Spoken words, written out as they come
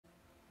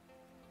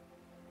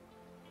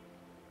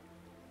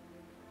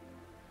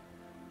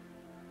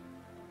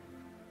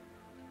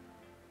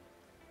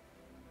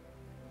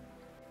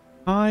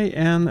Hi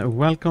and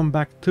welcome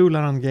back to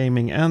Larand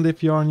Gaming, and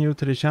if you are new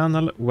to the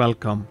channel,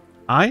 welcome.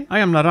 I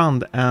am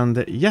Larand,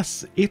 and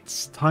yes,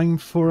 it's time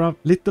for a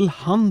little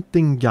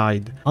hunting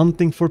guide.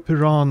 Hunting for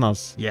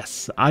piranhas.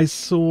 Yes, I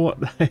saw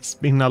there's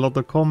been a lot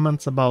of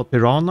comments about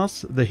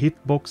piranhas. The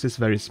hitbox is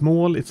very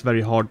small, it's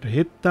very hard to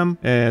hit them.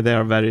 They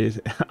are very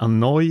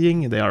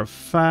annoying, they are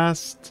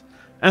fast,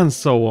 and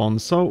so on.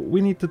 So we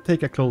need to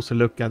take a closer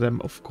look at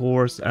them, of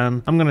course,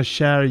 and I'm gonna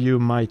share you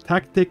my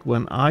tactic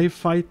when I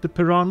fight the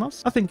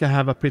piranhas. I think I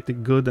have a pretty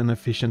good and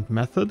efficient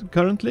method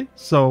currently,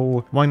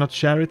 so why not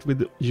share it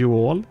with you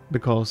all?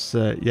 Because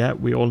yeah,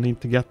 we all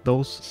need to get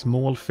those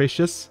small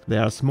fishes. They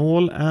are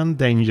small and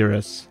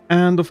dangerous.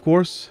 And of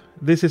course,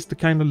 this is the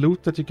kind of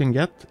loot that you can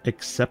get,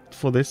 except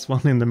for this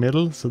one in the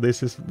middle. So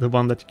this is the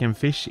one that you can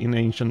fish in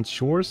ancient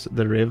shores,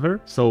 the river.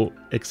 So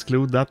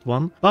exclude that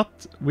one.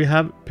 But we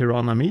have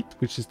piranha meat,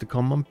 which is the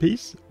common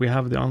piece. We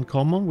have the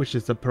uncommon, which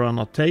is the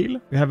piranha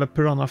tail. We have a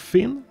piranha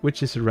fin,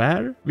 which is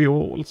rare. We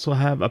also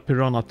have a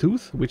piranha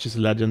tooth, which is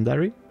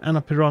legendary. And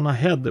a piranha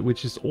head,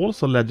 which is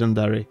also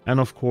legendary. And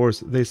of course,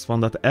 this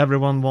one that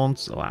everyone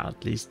wants, or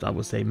at least I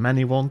would say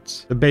many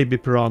want, the baby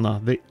piranha,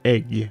 the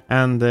egg.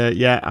 And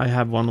yeah, I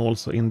have one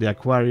also in the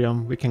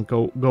aquarium. We can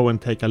go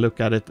and take a look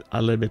at it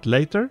a little bit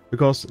later,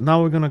 because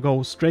now we're gonna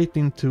go straight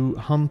into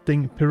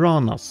hunting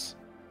piranhas.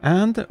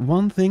 And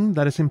one thing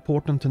that is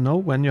important to know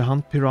when you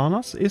hunt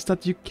piranhas is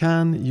that you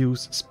can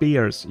use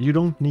spears. You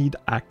don't need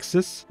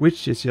axes,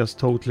 which is just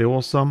totally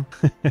awesome.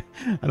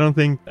 I don't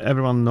think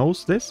everyone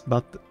knows this,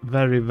 but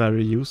very,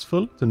 very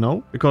useful to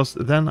know, because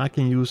then I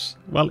can use,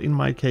 well, in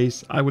my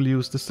case, I will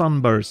use the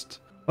sunburst.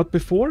 But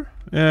before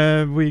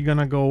we're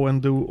gonna go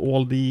and do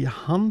all the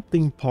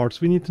hunting parts,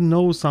 we need to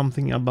know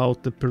something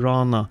about the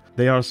piranha.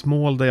 They are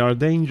small, they are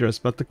dangerous,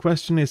 but the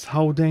question is,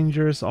 how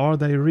dangerous are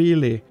they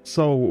really?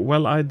 So,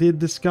 well, I did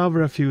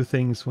discover a few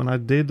things when I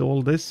did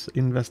all this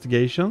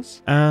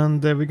investigations,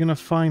 and we're gonna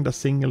find a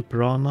single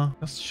piranha.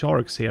 Just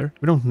sharks here.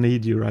 We don't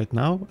need you right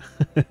now.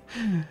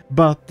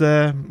 But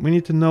we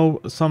need to know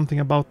something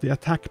about the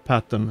attack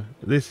pattern.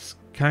 This is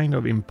kind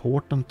of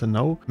important to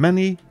know.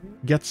 Many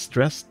get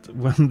stressed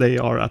when they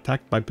are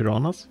attacked by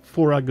piranhas,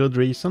 for a good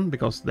reason,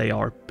 because they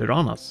are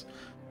piranhas.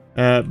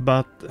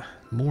 But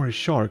more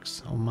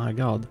sharks, oh my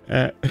god.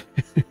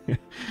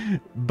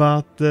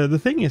 But the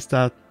thing is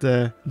that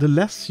the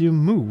less you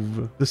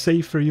move, the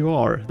safer you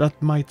are. That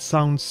might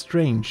sound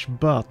strange,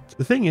 but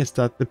the thing is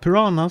that the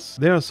piranhas,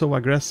 they are so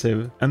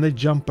aggressive and they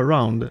jump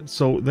around,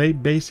 so they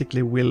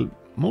basically will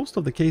most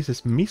of the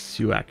cases miss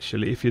you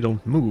actually if you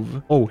don't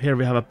move. Oh, here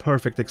we have a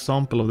perfect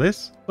example of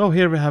this. So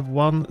here we have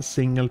one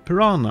single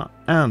piranha,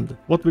 and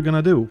what we're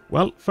gonna do?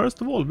 Well,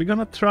 first of all, we're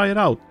gonna try it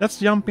out. Let's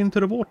jump into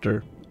the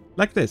water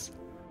like this.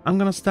 I'm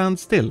gonna stand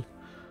still.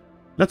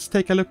 Let's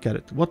take a look at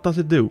it. What does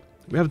it do?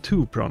 We have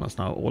two piranhas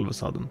now all of a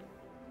sudden.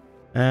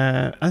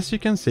 As you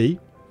can see,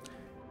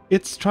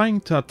 it's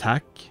trying to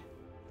attack,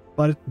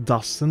 but it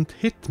doesn't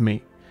hit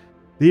me.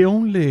 The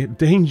only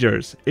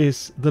dangers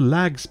is the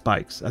lag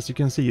spikes. As you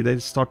can see, they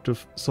start to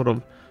sort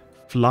of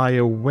fly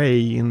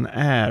away in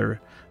air.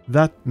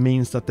 That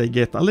means that they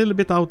get a little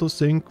bit out of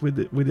sync with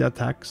the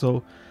attack.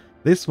 So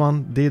this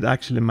one did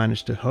actually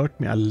manage to hurt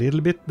me a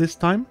little bit this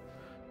time.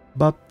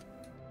 But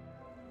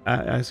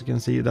as you can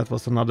see, that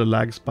was another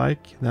lag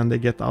spike. Then they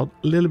get out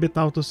a little bit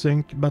out of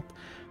sync. But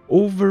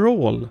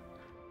overall,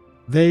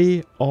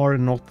 they are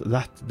not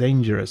that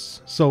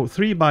dangerous. So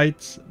 3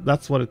 bites,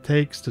 that's what it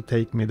takes to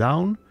take me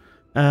down.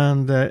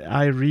 And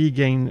I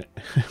regain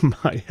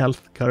my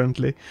health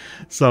currently.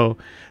 So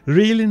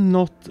really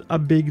not a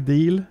big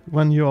deal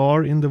when you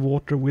are in the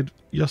water with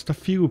just a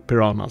few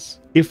piranhas.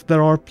 If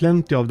there are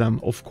plenty of them,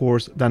 of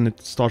course, then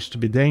it starts to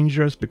be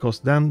dangerous, because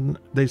then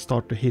they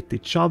start to hit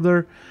each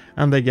other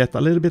and they get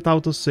a little bit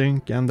out of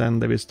sync, and then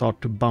they will start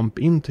to bump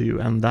into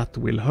you, and that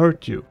will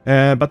hurt you.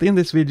 But in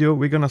this video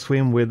we're gonna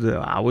swim with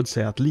I would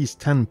say at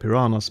least 10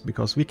 piranhas,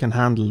 because we can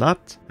handle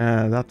that.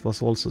 That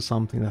was also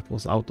something that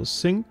was out of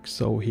sync,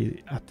 so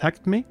he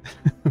attacked me.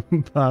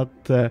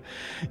 But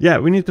yeah,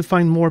 we need to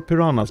find more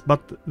piranhas,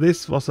 but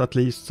this was at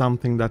least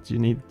something that you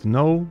need to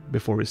know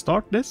before we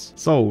start this.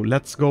 So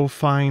let's go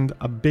find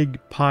a big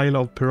pile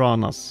of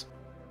piranhas.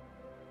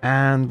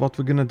 And what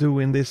we're gonna do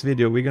in this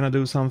video, we're gonna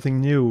do something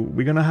new.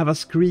 We're gonna have a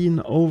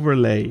screen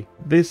overlay.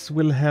 This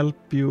will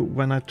help you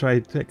when I try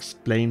to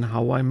explain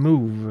how I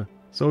move.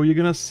 So you're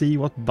gonna see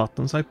what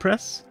buttons I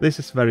press. This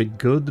is very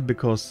good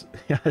because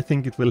I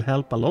think it will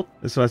help a lot.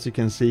 So as you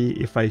can see,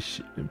 if I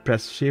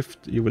press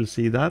shift, you will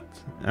see that.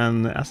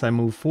 And as I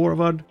move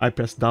forward, I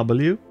press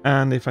W.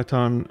 And if I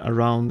turn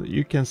around,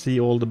 you can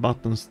see all the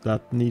buttons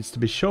that needs to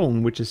be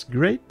shown, which is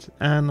great.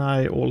 And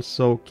I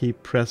also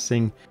keep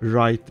pressing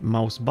right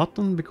mouse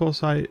button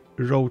because I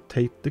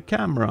rotate the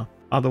camera.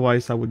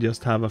 Otherwise I would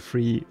just have a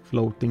free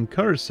floating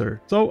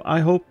cursor. So I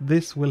hope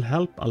this will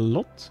help a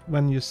lot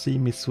when you see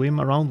me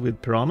swim around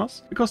with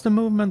piranhas, because the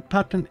movement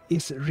pattern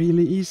is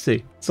really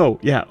easy. So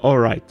yeah,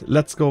 alright,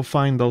 let's go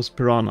find those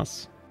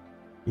piranhas.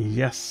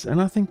 Yes,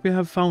 and I think we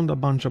have found a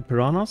bunch of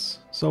piranhas.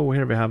 So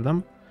here we have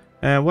them.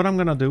 What I'm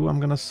gonna do, I'm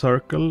gonna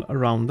circle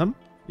around them.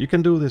 You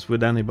can do this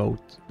with any boat.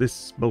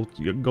 This boat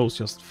goes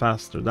just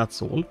faster,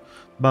 that's all.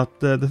 But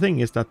the thing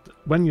is that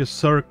when you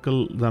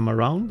circle them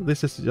around,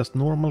 this is just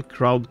normal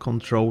crowd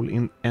control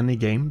in any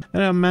game.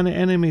 There are many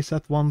enemies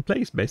at one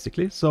place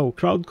basically, so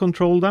crowd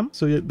control them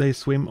so they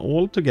swim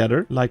all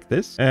together like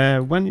this.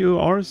 When you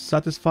are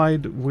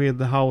satisfied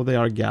with how they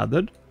are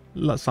gathered,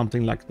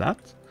 something like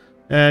that,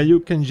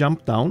 you can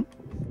jump down.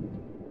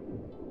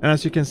 And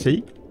as you can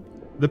see,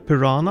 the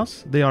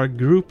piranhas, they are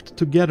grouped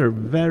together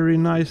very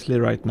nicely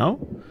right now.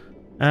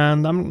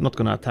 And I'm not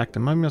gonna attack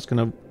them, I'm just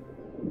gonna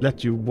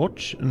let you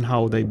watch and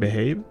how they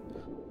behave.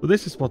 So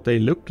this is what they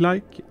look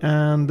like,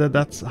 and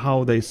that's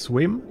how they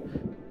swim.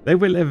 They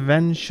will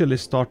eventually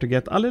start to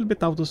get a little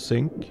bit out of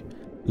sync.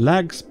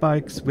 Lag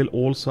spikes will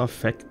also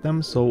affect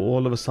them, so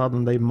all of a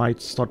sudden they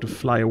might start to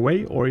fly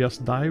away or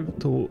just dive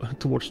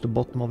towards the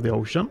bottom of the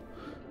ocean.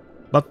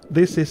 But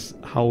this is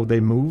how they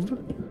move.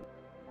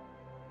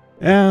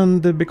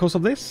 And because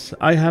of this,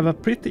 I have a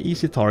pretty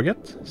easy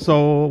target.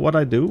 So what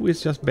I do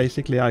is just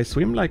basically I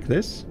swim like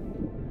this.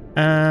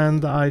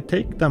 And I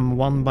take them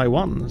one by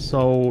one.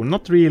 So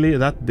not really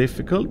that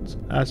difficult,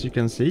 as you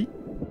can see.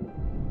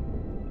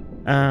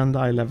 And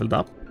I leveled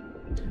up.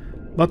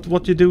 But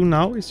what you do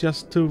now is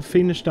just to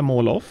finish them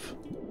all off.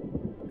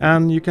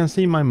 And you can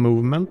see my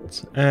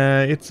movement.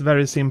 It's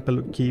very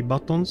simple key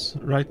buttons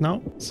right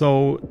now.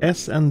 So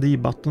S and D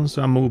buttons,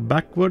 so I move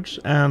backwards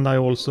and I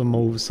also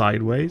move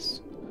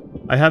sideways.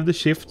 I have the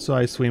shift, so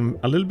I swim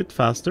a little bit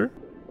faster.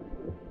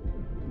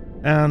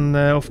 And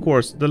of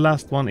course, the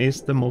last one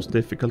is the most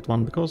difficult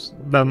one, because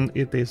then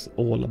it is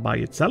all by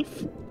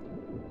itself.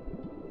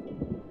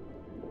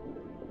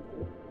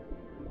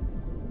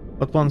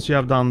 But once you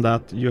have done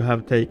that, you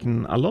have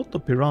taken a lot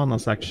of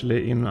piranhas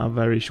actually in a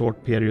very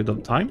short period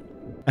of time.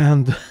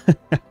 And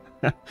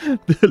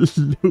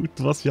the loot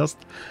was just...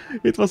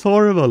 it was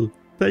horrible.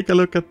 Take a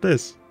look at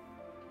this.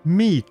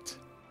 Meat.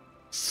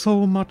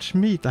 So much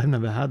meat. I've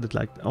never had it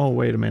like... oh,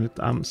 wait a minute.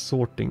 I'm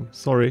sorting.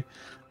 Sorry.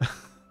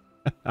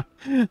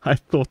 I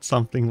thought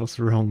something was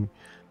wrong.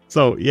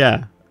 So,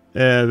 yeah.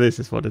 This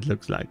is what it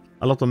looks like.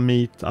 A lot of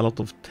meat, a lot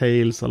of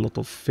tails, a lot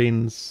of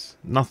fins.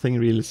 Nothing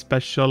really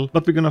special.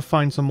 But we're gonna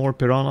find some more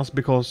piranhas,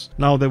 because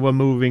now they were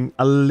moving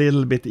a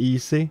little bit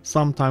easy.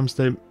 Sometimes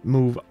they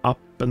move up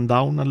and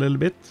down a little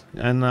bit.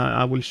 And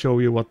I will show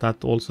you what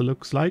that also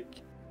looks like.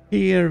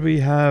 Here we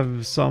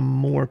have some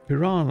more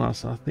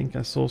piranhas. I think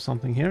I saw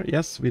something here.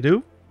 Yes, we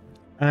do.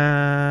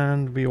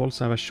 And we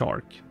also have a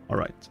shark.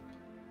 Alright.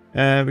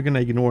 We're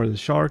gonna ignore the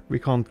shark. We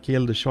can't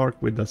kill the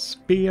shark with a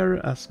spear,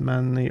 as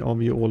many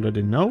of you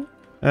already know.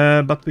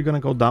 But we're gonna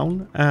go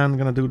down and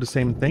gonna do the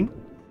same thing.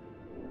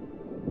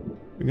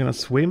 We're gonna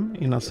swim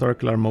in a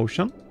circular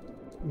motion.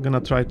 We're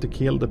gonna try to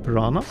kill the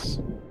piranhas.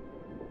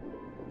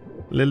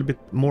 A little bit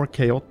more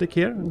chaotic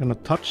here. I'm gonna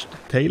touch the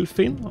tail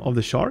fin of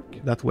the shark.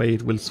 That way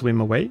it will swim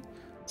away.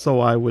 So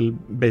I will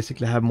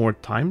basically have more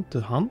time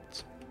to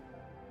hunt.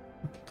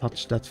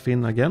 Touch that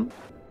fin again.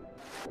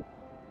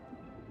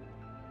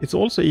 It's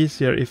also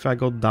easier if I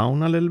go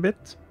down a little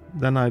bit.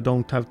 Then I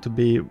don't have to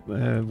be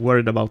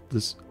worried about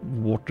this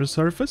water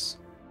surface.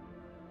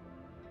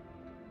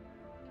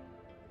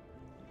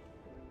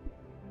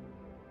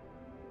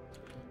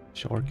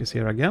 Shark is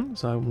here again,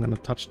 so I'm gonna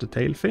touch the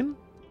tail fin.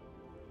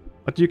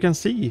 But you can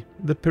see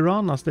the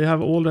piranhas, they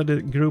have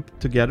already grouped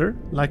together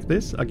like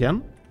this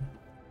again.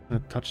 I'm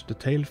gonna touch the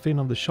tail fin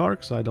of the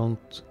shark so I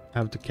don't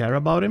have to care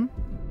about him.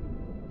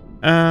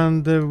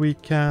 And we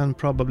can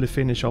probably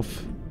finish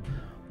off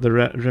the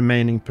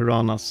remaining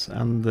piranhas,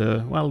 and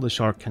well, the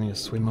shark can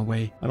just swim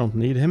away. I don't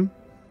need him.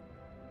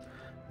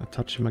 I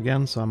touch him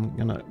again, so I'm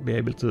gonna be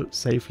able to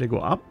safely go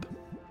up.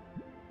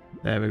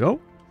 There we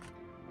go.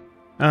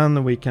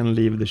 And we can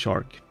leave the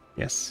shark.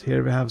 Yes,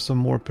 here we have some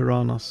more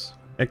piranhas.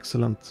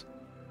 Excellent.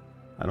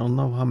 I don't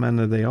know how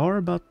many they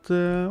are, but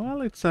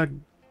well, it's a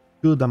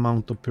good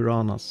amount of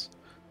piranhas.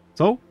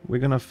 So we're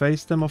gonna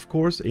face them, of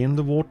course, in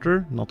the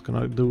water. Not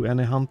gonna do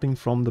any hunting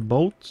from the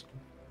boat.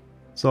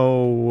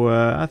 So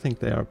I think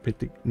they are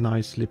pretty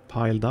nicely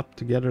piled up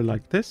together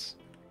like this.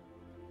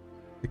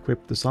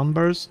 Equip the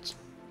sunburst.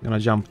 Gonna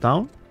jump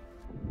down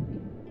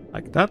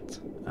like that.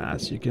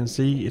 As you can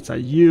see, it's a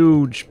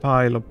huge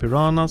pile of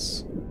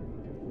piranhas,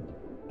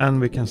 and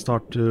we can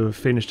start to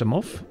finish them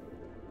off.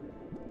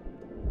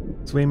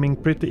 Swimming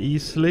pretty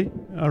easily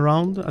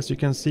around, as you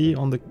can see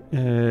on the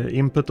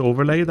input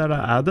overlay that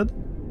I added.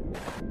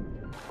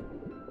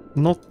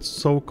 Not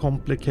so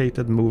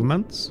complicated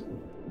movements.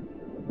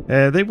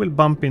 They will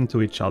bump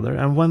into each other,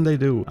 and when they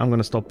do, I'm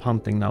gonna stop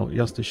hunting now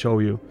just to show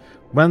you.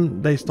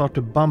 When they start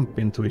to bump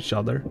into each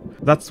other,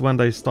 that's when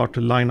they start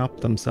to line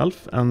up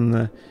themselves,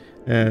 and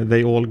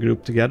they all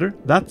group together.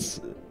 That's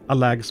a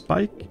lag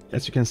spike,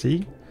 as you can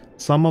see.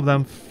 Some of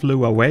them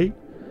flew away,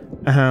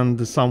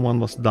 and someone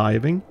was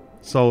diving.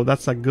 So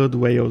that's a good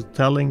way of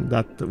telling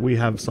that we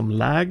have some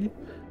lag.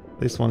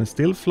 This one is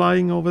still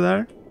flying over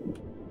there.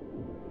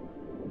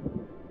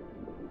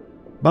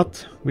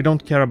 But we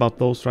don't care about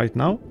those right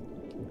now.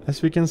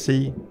 As we can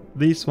see,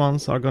 these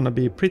ones are gonna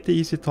be pretty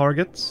easy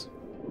targets.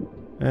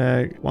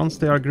 Once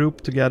they are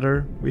grouped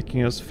together, we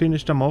can just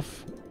finish them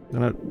off.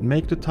 Gonna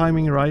make the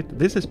timing right.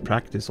 This is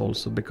practice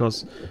also,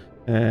 because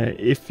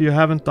if you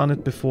haven't done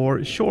it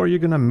before, sure, you're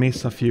gonna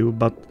miss a few,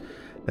 but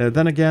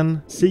then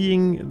again,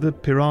 seeing the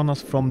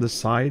piranhas from the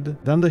side,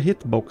 then the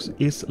hitbox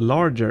is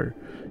larger.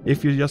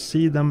 If you just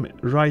see them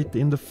right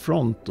in the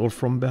front or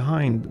from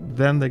behind,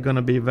 then they're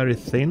gonna be very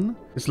thin.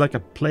 It's like a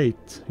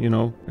plate, you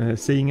know.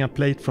 Seeing a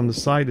plate from the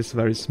side is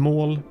very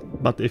small,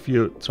 but if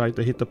you try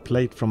to hit a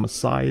plate from a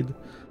side,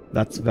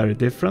 that's very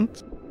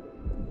different.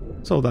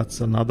 So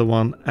that's another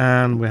one,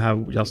 and we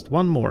have just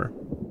one more.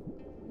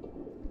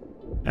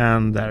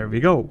 And there we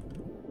go.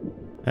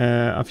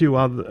 A few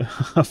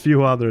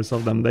others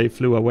of them, they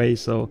flew away,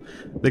 so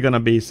they're gonna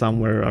be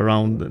somewhere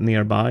around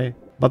nearby.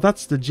 But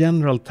that's the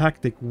general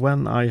tactic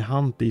when I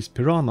hunt these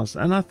piranhas,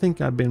 and I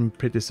think I've been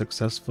pretty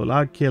successful.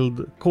 I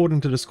killed,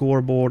 according to the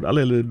scoreboard, a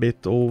little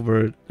bit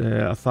over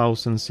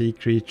 1,000 sea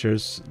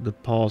creatures the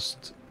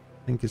past,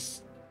 I think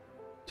it's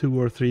 2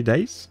 or 3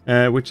 days,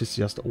 which is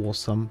just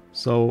awesome.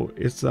 So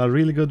it's a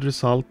really good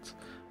result.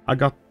 I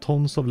got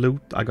tons of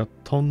loot, I got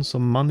tons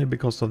of money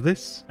because of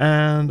this,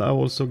 and I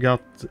also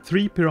got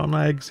 3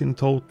 piranha eggs in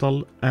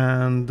total,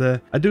 and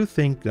I do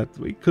think that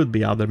it could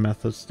be other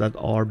methods that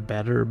are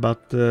better,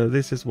 but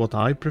this is what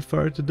I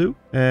prefer to do.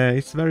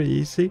 It's very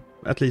easy,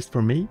 at least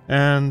for me,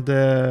 and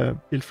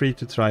feel free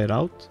to try it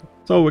out.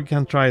 So we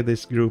can try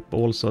this group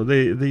also.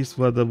 These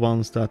were the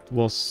ones that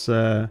was,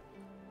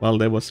 well,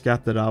 they were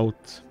scattered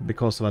out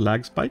because of a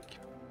lag spike.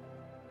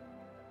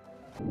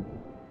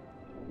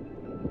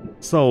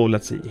 So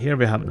let's see, here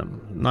we have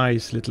them.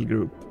 Nice little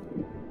group.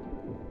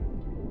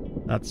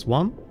 That's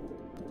 1.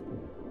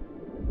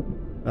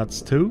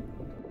 That's 2.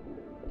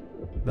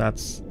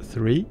 That's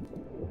 3.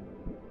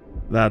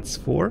 That's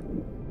 4.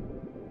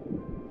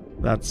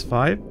 That's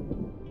 5.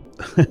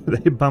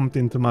 They bumped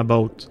into my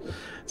boat.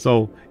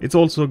 So it's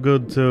also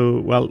good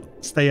to, well,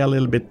 stay a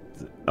little bit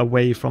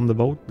away from the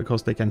boat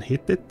because they can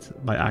hit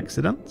it by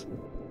accident.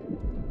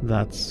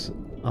 That's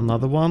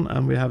another one,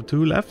 and we have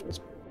 2 left.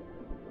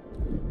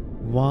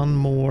 1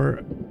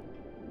 more,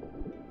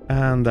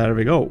 and there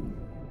we go.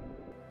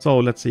 So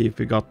let's see if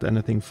we got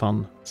anything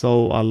fun.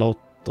 So a lot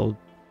of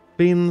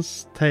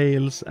fins,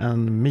 tails,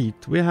 and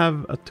meat. We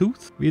have a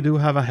tooth, we do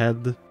have a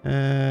head,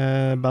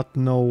 but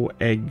no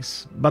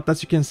eggs. But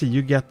as you can see,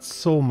 you get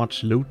so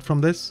much loot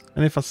from this,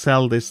 and if I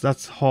sell this,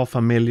 that's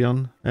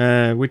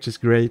 500,000, which is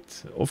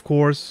great. Of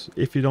course,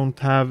 if you don't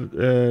have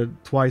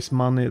twice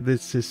money,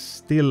 this is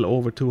still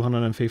over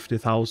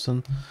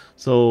 250,000.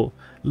 So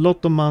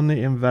lot of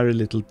money in very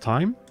little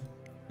time.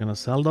 Gonna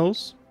sell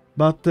those.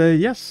 But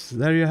yes,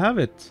 there you have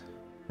it.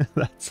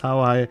 That's how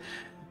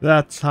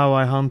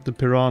I hunt the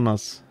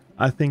piranhas.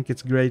 I think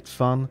it's great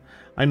fun.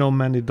 I know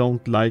many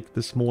don't like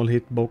the small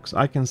hitbox.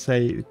 I can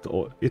say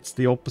it's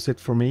the opposite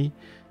for me.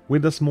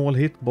 With a small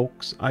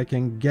hitbox, I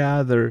can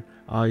gather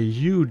a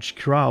huge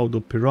crowd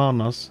of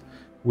piranhas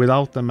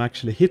without them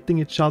actually hitting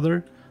each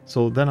other.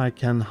 So then I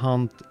can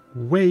hunt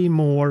way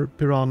more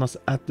piranhas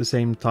at the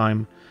same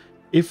time.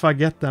 If I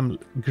get them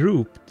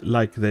grouped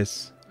like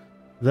this,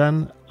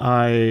 then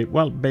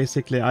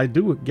basically I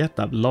do get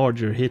a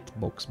larger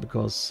hitbox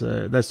because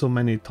there's so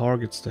many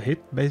targets to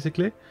hit,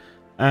 basically.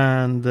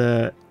 And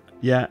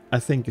yeah, I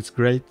think it's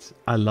great.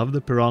 I love the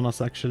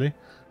piranhas, actually.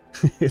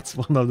 It's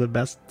one of the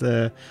best,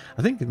 I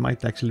think it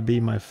might actually be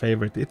my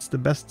favorite. It's the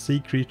best sea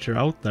creature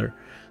out there.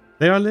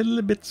 They are a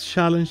little bit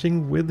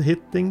challenging with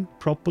hitting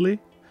properly,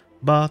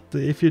 but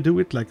if you do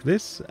it like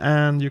this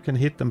and you can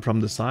hit them from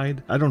the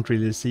side, I don't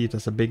really see it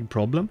as a big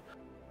problem.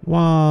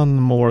 One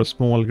more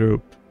small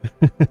group.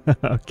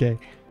 Okay,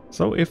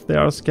 so if they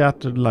are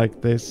scattered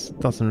like this,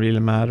 doesn't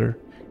really matter.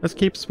 Just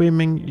keep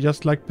swimming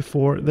just like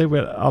before. They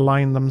will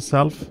align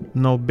themselves,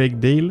 no big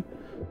deal.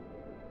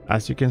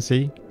 As you can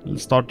see,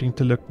 it's starting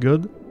to look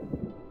good.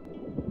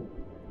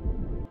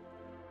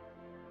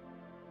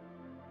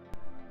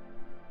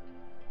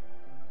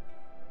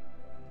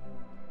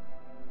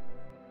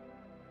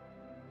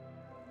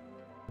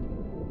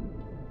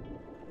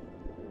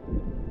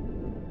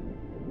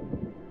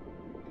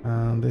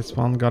 And this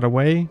one got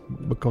away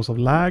because of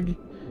lag.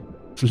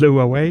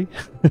 Flew away.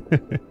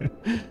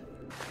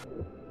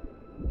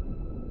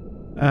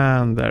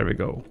 And there we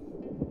go.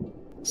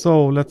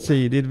 So let's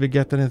see, did we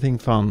get anything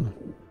fun?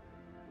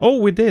 Oh,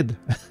 we did!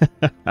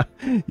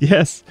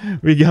 Yes,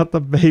 we got a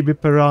baby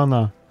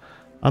piranha.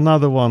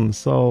 Another one.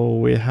 So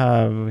we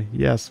have,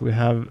 yes, we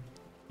have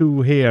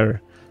 2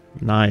 here.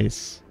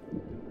 Nice.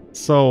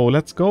 So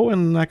let's go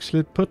and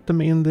actually put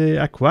them in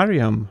the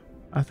aquarium.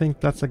 I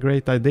think that's a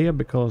great idea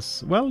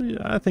because, well,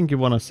 I think you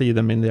want to see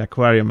them in the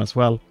aquarium as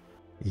well.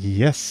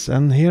 Yes,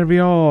 and here we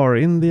are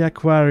in the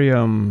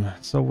aquarium.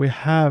 So we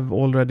have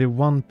already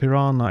 1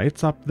 piranha.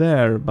 It's up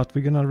there, but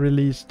we're gonna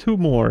release 2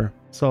 more.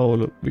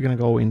 So we're gonna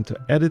go into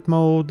edit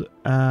mode,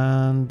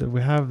 and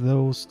we have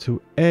those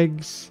 2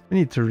 eggs. We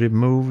need to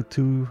remove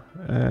 2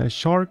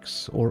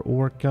 sharks or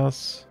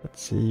orcas.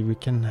 Let's see, we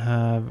can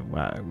have,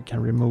 well, we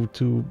can remove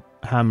 2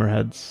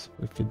 hammerheads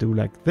if we do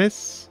like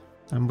this.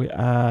 And we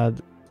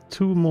add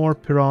 2 more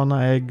piranha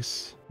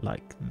eggs.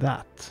 like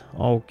that.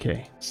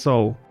 Okay,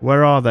 so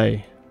where are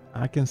they?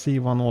 I can see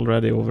one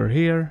already over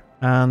here.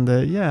 And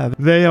yeah,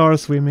 they are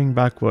swimming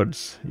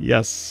backwards.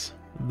 Yes,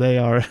 they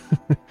are.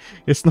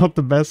 It's not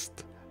the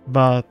best,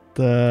 but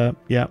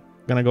yeah,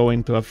 gonna go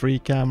into a free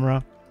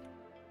camera.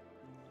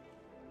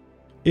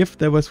 If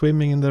they were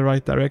swimming in the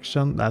right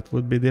direction, that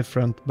would be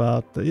different,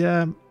 but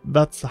yeah,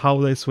 that's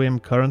how they swim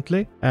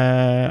currently.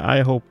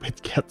 I hope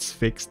it gets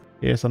fixed.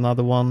 Here's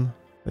another one.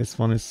 This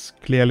one is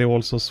clearly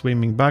also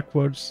swimming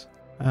backwards.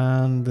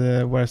 And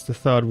where's the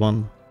third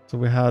one? So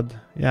we had,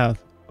 yeah,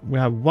 we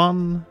have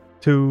 1,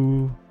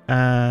 2,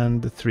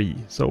 and 3.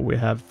 So we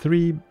have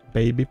 3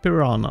 baby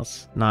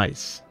piranhas.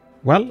 Nice.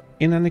 Well,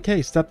 in any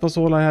case, that was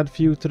all I had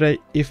for you today.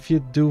 If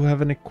you do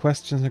have any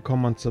questions and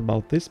comments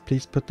about this,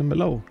 please put them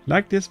below.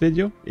 Like this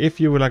video.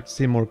 If you would like to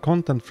see more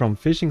content from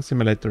Fishing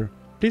Simulator,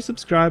 please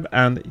subscribe,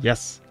 and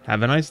yes,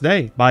 have a nice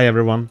day. Bye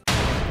everyone.